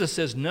 but Jesus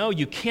says, no,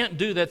 you can't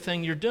do that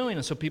thing you're doing.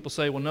 And so people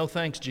say, well, no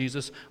thanks,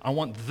 Jesus. I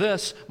want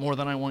this more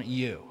than I want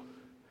you.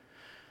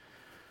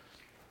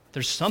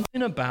 There's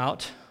something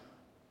about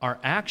our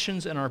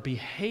actions and our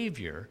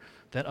behavior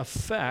that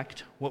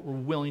affect what we're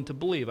willing to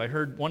believe. I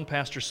heard one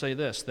pastor say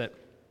this, that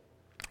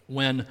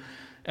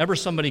whenever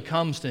somebody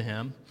comes to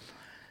him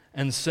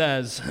and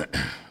says,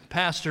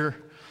 Pastor,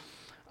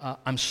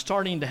 I'm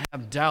starting to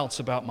have doubts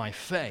about my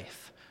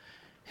faith,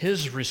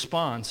 his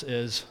response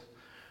is,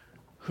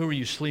 who are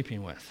you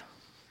sleeping with?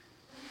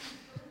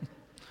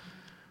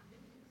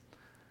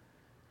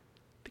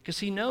 Because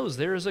he knows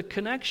there is a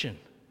connection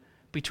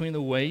between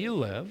the way you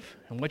live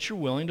and what you're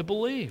willing to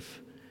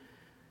believe.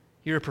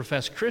 You're a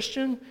professed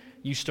Christian,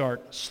 you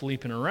start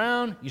sleeping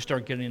around, you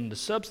start getting into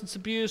substance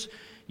abuse,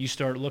 you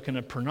start looking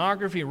at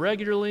pornography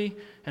regularly,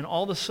 and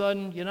all of a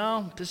sudden,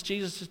 this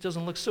Jesus just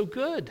doesn't look so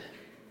good.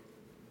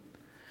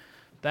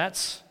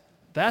 That's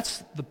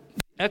the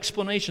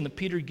explanation that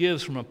Peter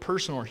gives from a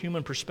personal or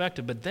human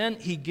perspective, but then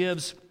he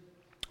gives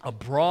a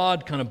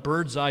broad kind of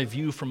bird's eye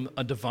view from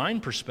a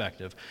divine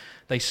perspective.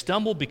 They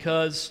stumble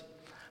because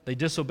they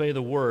disobey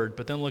the word,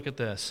 but then look at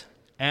this,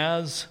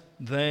 as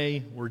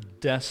they were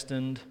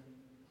destined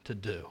to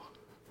do.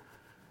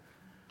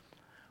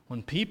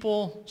 When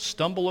people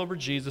stumble over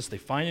Jesus, they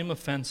find him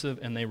offensive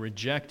and they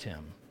reject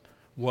him,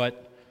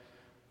 what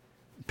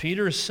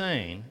Peter is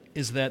saying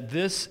is that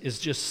this is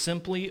just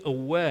simply a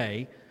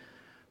way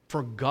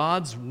for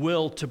God's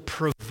will to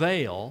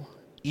prevail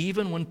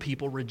even when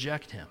people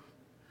reject him.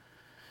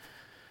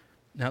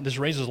 Now, this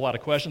raises a lot of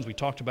questions. We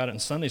talked about it in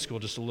Sunday school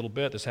just a little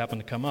bit. This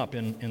happened to come up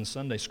in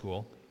Sunday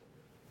school.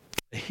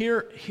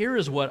 Here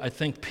is what I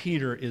think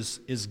Peter is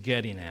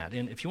getting at.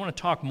 And if you want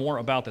to talk more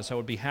about this, I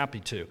would be happy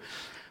to.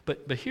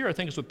 But here I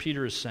think is what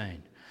Peter is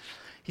saying.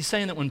 He's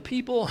saying that when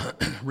people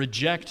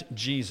reject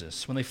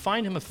Jesus, when they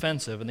find him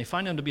offensive and they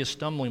find him to be a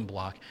stumbling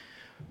block,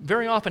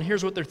 very often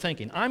here's what they're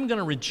thinking. I'm going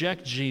to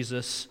reject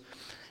Jesus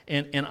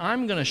and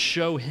I'm going to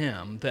show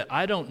him that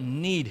I don't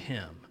need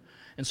him.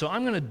 And so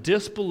I'm going to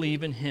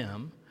disbelieve in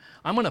him.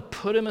 I'm going to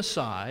put him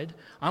aside.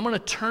 I'm going to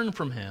turn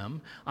from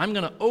him. I'm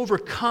going to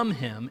overcome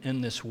him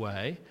in this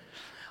way.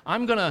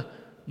 I'm going to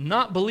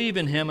not believe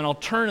in him, and I'll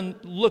turn and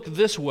look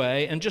this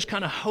way and just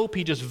kind of hope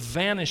he just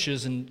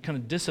vanishes and kind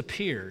of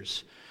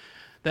disappears.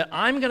 That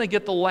I'm going to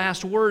get the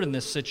last word in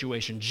this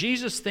situation.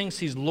 Jesus thinks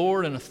he's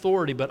Lord and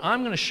authority, but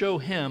I'm going to show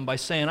him by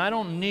saying, I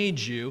don't need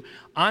you.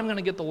 I'm going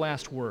to get the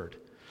last word.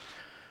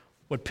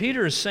 What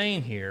Peter is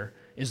saying here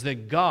is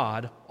that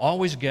God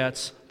always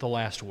gets the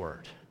last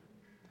word.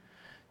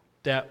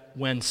 That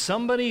when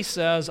somebody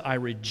says, I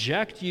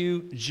reject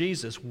you,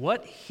 Jesus,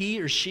 what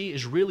he or she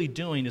is really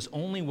doing is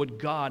only what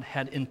God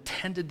had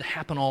intended to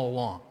happen all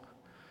along.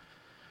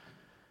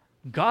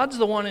 God's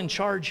the one in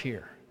charge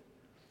here.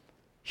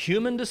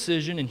 Human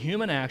decision and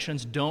human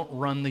actions don't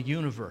run the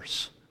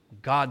universe.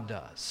 God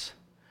does.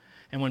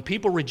 And when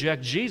people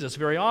reject Jesus,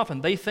 very often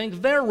they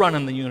think they're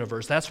running the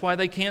universe. That's why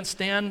they can't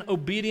stand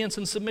obedience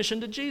and submission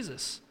to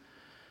Jesus.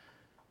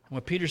 And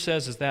what Peter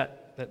says is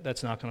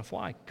that's not going to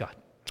fly.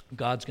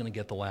 God's going to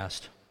get the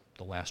last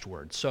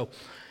word. So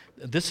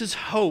this is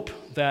hope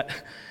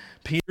that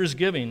Peter's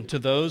giving to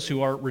those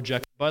who are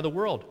rejected by the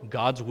world.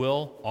 God's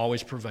will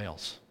always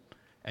prevails.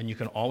 And you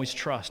can always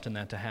trust in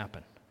that to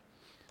happen.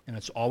 And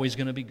it's always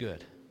going to be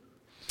good.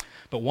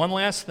 But one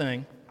last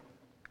thing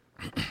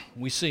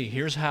we see.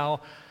 Here's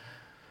how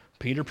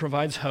Peter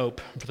provides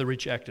hope for the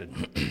rejected.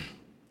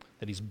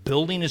 That he's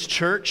building his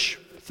church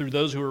through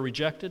those who are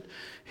rejected.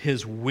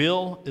 His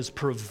will is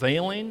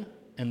prevailing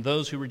in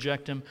those who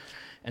reject him.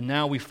 And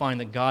now we find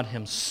that God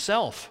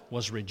himself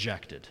was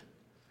rejected.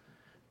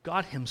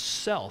 God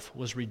himself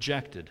was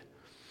rejected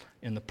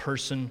in the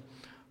person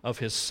of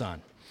his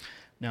Son.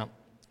 Now,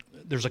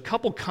 there's a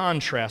couple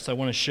contrasts I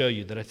want to show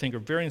you that I think are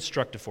very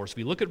instructive for us. If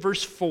you look at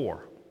verse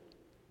 4,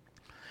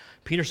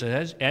 Peter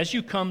says, as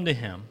you come to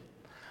him,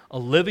 a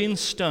living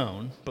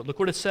stone, but look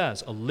what it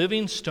says, a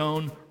living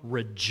stone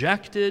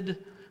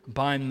rejected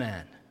by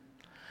men.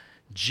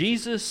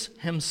 Jesus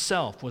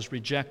himself was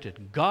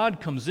rejected. God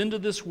comes into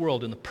this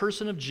world in the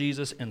person of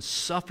Jesus and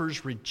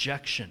suffers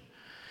rejection.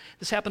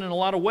 This happened in a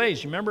lot of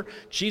ways. You remember,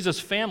 Jesus'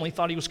 family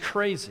thought he was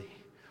crazy.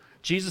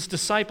 Jesus'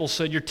 disciples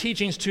said, your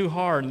teaching's too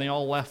hard, and they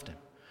all left him.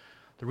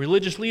 The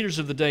religious leaders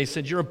of the day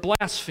said, you're a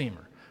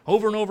blasphemer.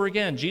 Over and over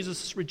again,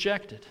 Jesus is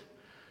rejected.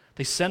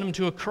 They sent him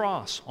to a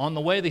cross. On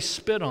the way, they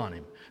spit on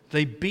him.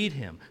 They beat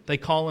him. They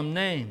call him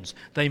names.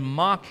 They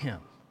mock him.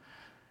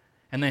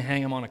 And they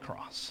hang him on a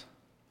cross.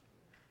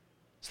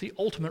 It's the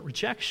ultimate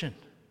rejection.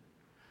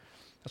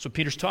 That's what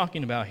Peter's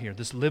talking about here.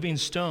 This living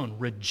stone,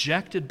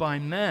 rejected by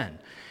men.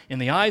 In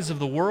the eyes of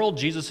the world,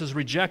 Jesus is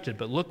rejected.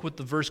 But look what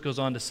the verse goes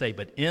on to say.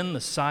 But in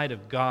the sight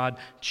of God,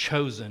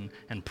 chosen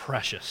and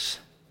precious.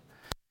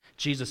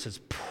 Jesus is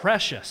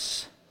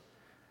precious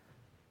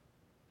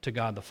to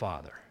God the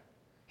Father.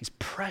 He's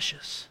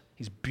precious.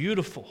 He's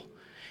beautiful.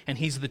 And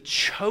he's the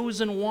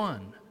chosen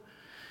one.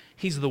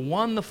 He's the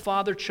one the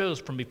Father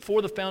chose from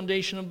before the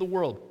foundation of the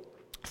world.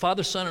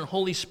 Father, Son, and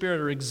Holy Spirit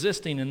are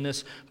existing in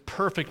this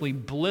perfectly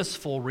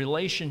blissful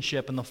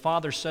relationship. And the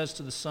Father says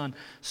to the Son,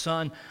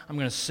 Son, I'm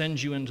going to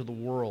send you into the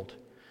world.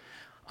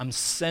 I'm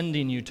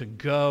sending you to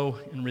go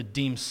and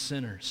redeem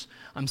sinners.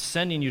 I'm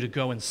sending you to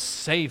go and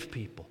save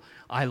people.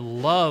 I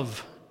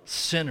love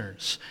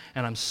sinners,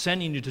 and I'm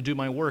sending you to do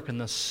my work. And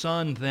the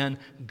Son then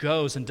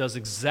goes and does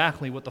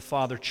exactly what the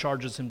Father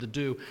charges him to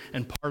do,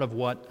 and part of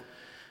what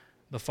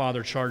the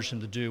Father charged him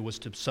to do was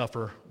to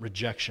suffer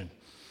rejection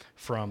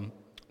from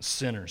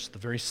sinners, the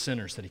very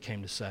sinners that he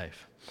came to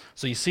save.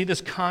 So you see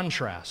this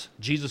contrast.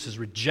 Jesus is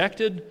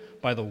rejected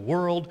by the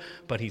world,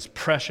 but he's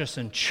precious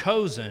and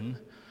chosen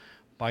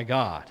by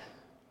God.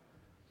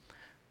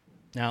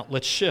 Now,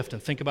 let's shift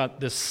and think about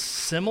this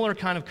similar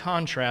kind of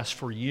contrast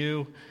for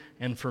you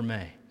and for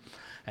me.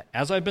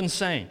 As I've been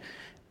saying,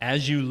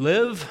 as you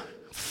live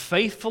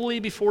faithfully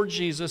before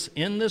Jesus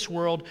in this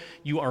world,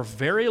 you are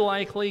very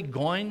likely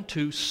going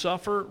to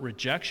suffer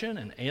rejection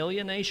and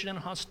alienation and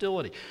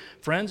hostility.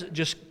 Friends,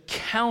 just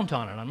count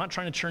on it. I'm not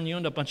trying to turn you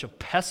into a bunch of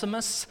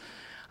pessimists.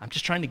 I'm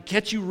just trying to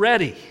get you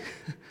ready.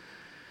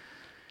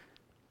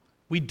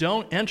 We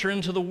don't enter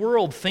into the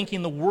world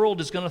thinking the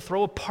world is going to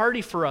throw a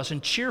party for us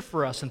and cheer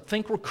for us and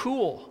think we're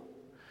cool.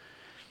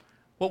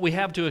 What we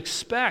have to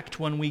expect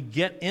when we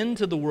get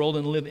into the world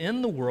and live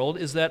in the world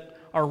is that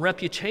our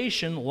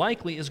reputation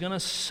likely is going to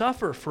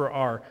suffer for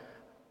our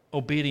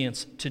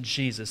obedience to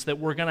Jesus, that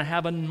we're going to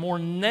have a more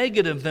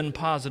negative than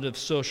positive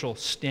social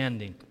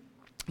standing,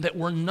 that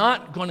we're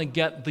not going to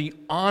get the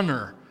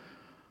honor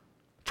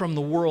from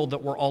the world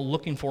that we're all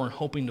looking for and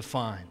hoping to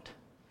find.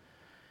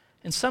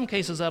 In some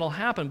cases that'll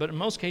happen, but in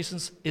most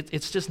cases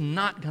it's just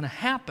not going to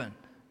happen.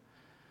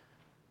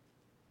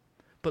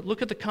 But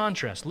look at the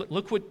contrast.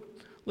 Look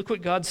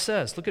what God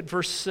says. Look at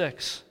verse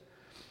 6.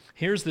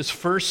 Here's this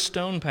first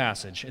stone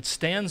passage. It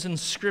stands in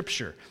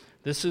Scripture.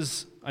 This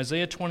is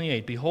Isaiah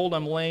 28. Behold,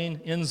 I'm laying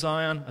in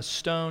Zion a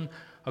stone,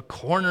 a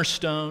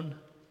cornerstone,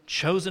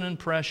 chosen and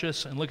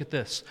precious. And look at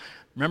this.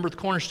 Remember the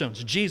cornerstone.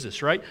 It's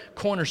Jesus, right?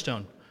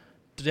 Cornerstone,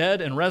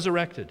 dead and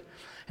resurrected.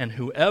 And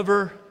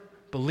whoever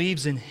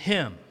believes in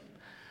him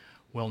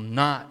will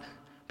not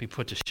be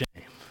put to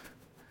shame.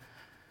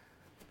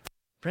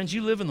 Friends,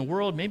 you live in the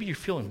world. Maybe you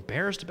feel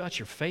embarrassed about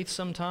your faith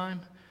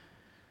sometime.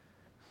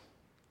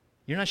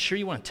 You're not sure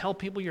you want to tell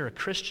people you're a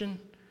Christian.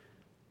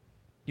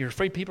 You're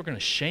afraid people are going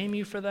to shame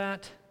you for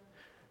that.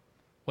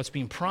 What's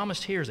being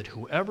promised here is that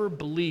whoever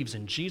believes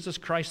in Jesus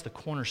Christ, the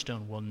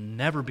cornerstone, will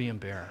never be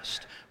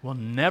embarrassed, will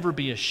never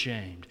be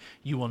ashamed.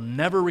 You will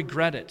never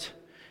regret it.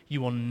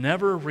 You will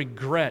never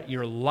regret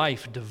your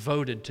life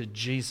devoted to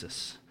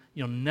Jesus.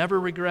 You'll never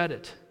regret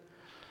it.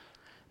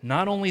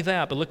 Not only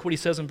that, but look what he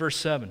says in verse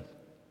 7.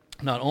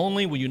 Not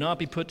only will you not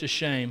be put to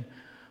shame,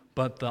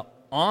 but the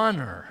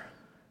honor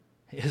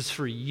is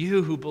for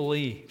you who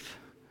believe.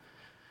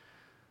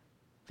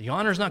 The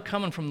honor is not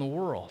coming from the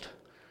world,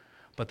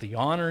 but the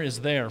honor is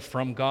there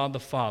from God the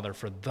Father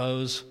for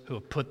those who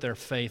have put their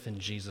faith in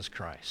Jesus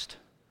Christ.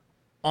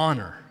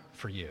 Honor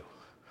for you.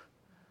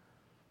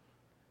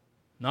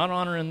 Not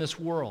honor in this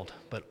world,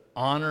 but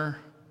honor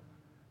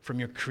from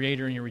your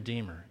Creator and your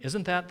Redeemer.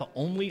 Isn't that the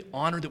only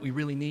honor that we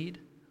really need?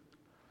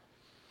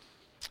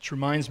 Which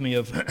reminds me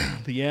of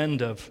the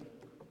end of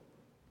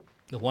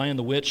The Lion,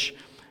 the Witch,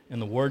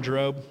 and the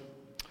Wardrobe.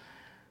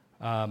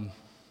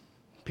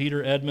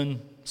 Peter,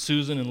 Edmund,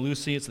 Susan, and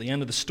Lucy, it's the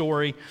end of the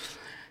story,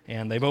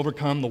 and they've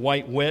overcome the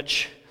White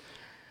Witch,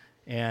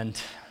 and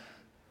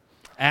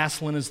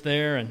Aslan is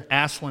there, and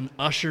Aslan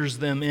ushers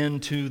them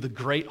into the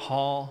great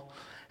hall,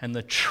 and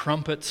the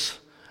trumpets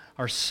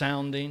are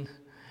sounding,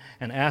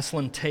 and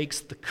Aslan takes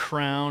the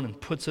crown and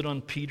puts it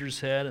on Peter's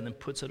head, and then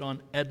puts it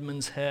on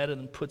Edmund's head,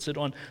 and then puts it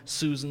on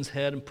Susan's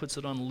head, and puts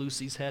it on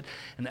Lucy's head,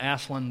 and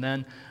Aslan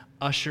then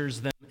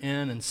ushers them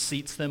in and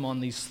seats them on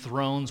these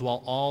thrones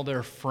while all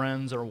their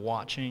friends are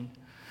watching.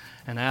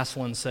 And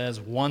Aslan says,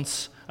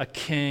 once a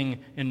king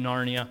in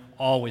Narnia,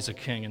 always a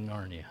king in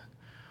Narnia.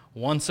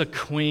 Once a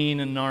queen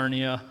in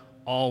Narnia,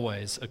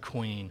 always a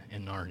queen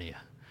in Narnia.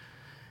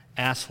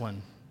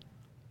 Aslan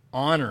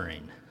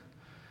honoring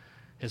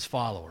his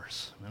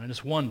followers. And I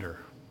just wonder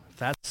if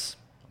that's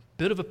a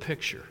bit of a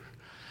picture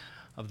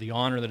of the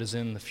honor that is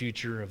in the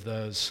future of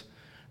those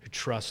who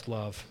trust,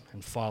 love,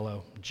 and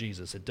follow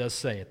Jesus. It does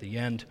say at the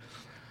end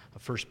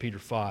of 1 Peter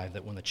 5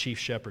 that when the chief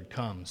shepherd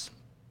comes,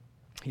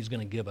 he's going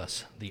to give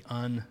us the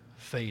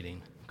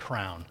unfading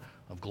crown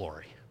of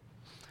glory.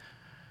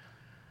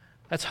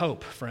 That's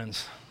hope,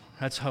 friends.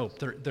 That's hope.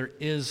 There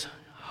is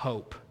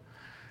hope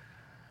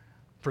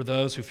for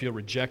those who feel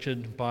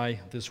rejected by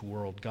this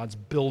world. God's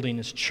building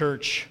his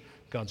church.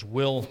 God's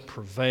will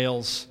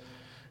prevails.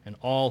 And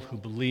all who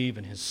believe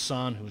in his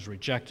Son, who is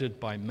rejected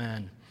by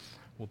men,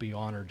 will be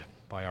honored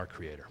by our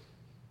Creator.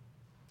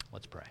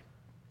 Let's pray.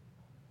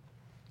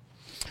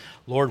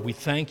 Lord, we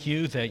thank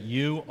you that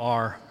you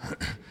are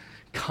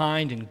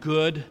kind and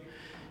good.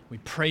 We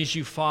praise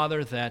you,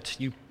 Father, that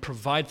you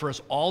provide for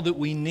us all that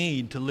we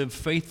need to live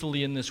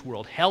faithfully in this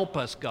world. Help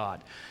us,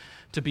 God,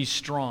 to be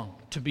strong,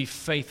 to be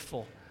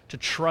faithful, to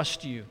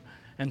trust you,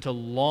 and to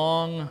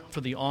long for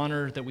the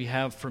honor that we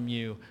have from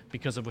you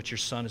because of what your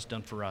Son has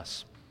done for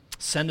us.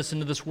 Send us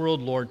into this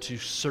world, Lord, to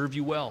serve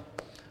you well.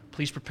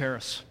 Please prepare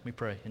us, we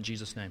pray. In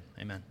Jesus' name,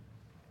 amen.